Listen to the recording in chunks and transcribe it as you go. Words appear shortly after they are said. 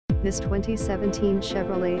This 2017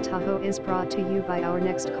 Chevrolet Tahoe is brought to you by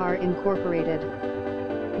Ournextcar Incorporated.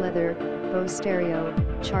 Leather, Bose stereo,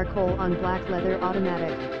 charcoal on black leather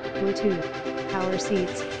automatic, Bluetooth, power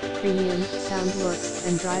seats, premium sound looks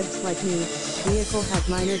and drives like new. Vehicle had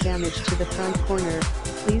minor damage to the front corner.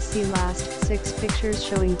 Please see last 6 pictures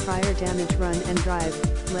showing prior damage. Run and drive.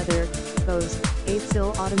 Leather, Bose,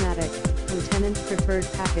 8-sill automatic, Lieutenant preferred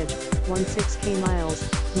package, 16K miles,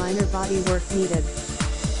 minor body work needed.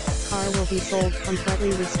 Car will be sold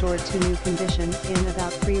completely restored to new condition in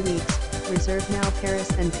about 3 weeks. Reserve now Paris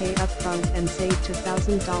and pay upfront and save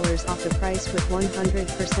 $2,000 off the price with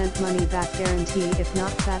 100% money back guarantee if not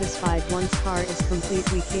satisfied once car is complete.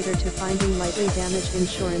 We cater to finding lightly damaged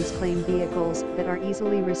insurance claim vehicles that are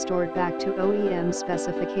easily restored back to OEM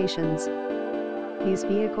specifications. These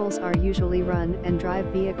vehicles are usually run and drive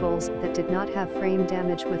vehicles that did not have frame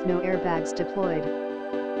damage with no airbags deployed.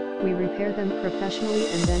 We repair them professionally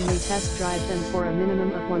and then we test drive them for a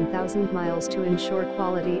minimum of 1,000 miles to ensure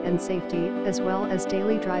quality and safety, as well as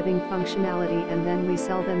daily driving functionality, and then we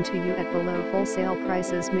sell them to you at below wholesale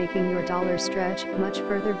prices, making your dollar stretch much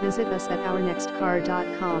further. Visit us at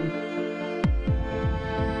ournextcar.com.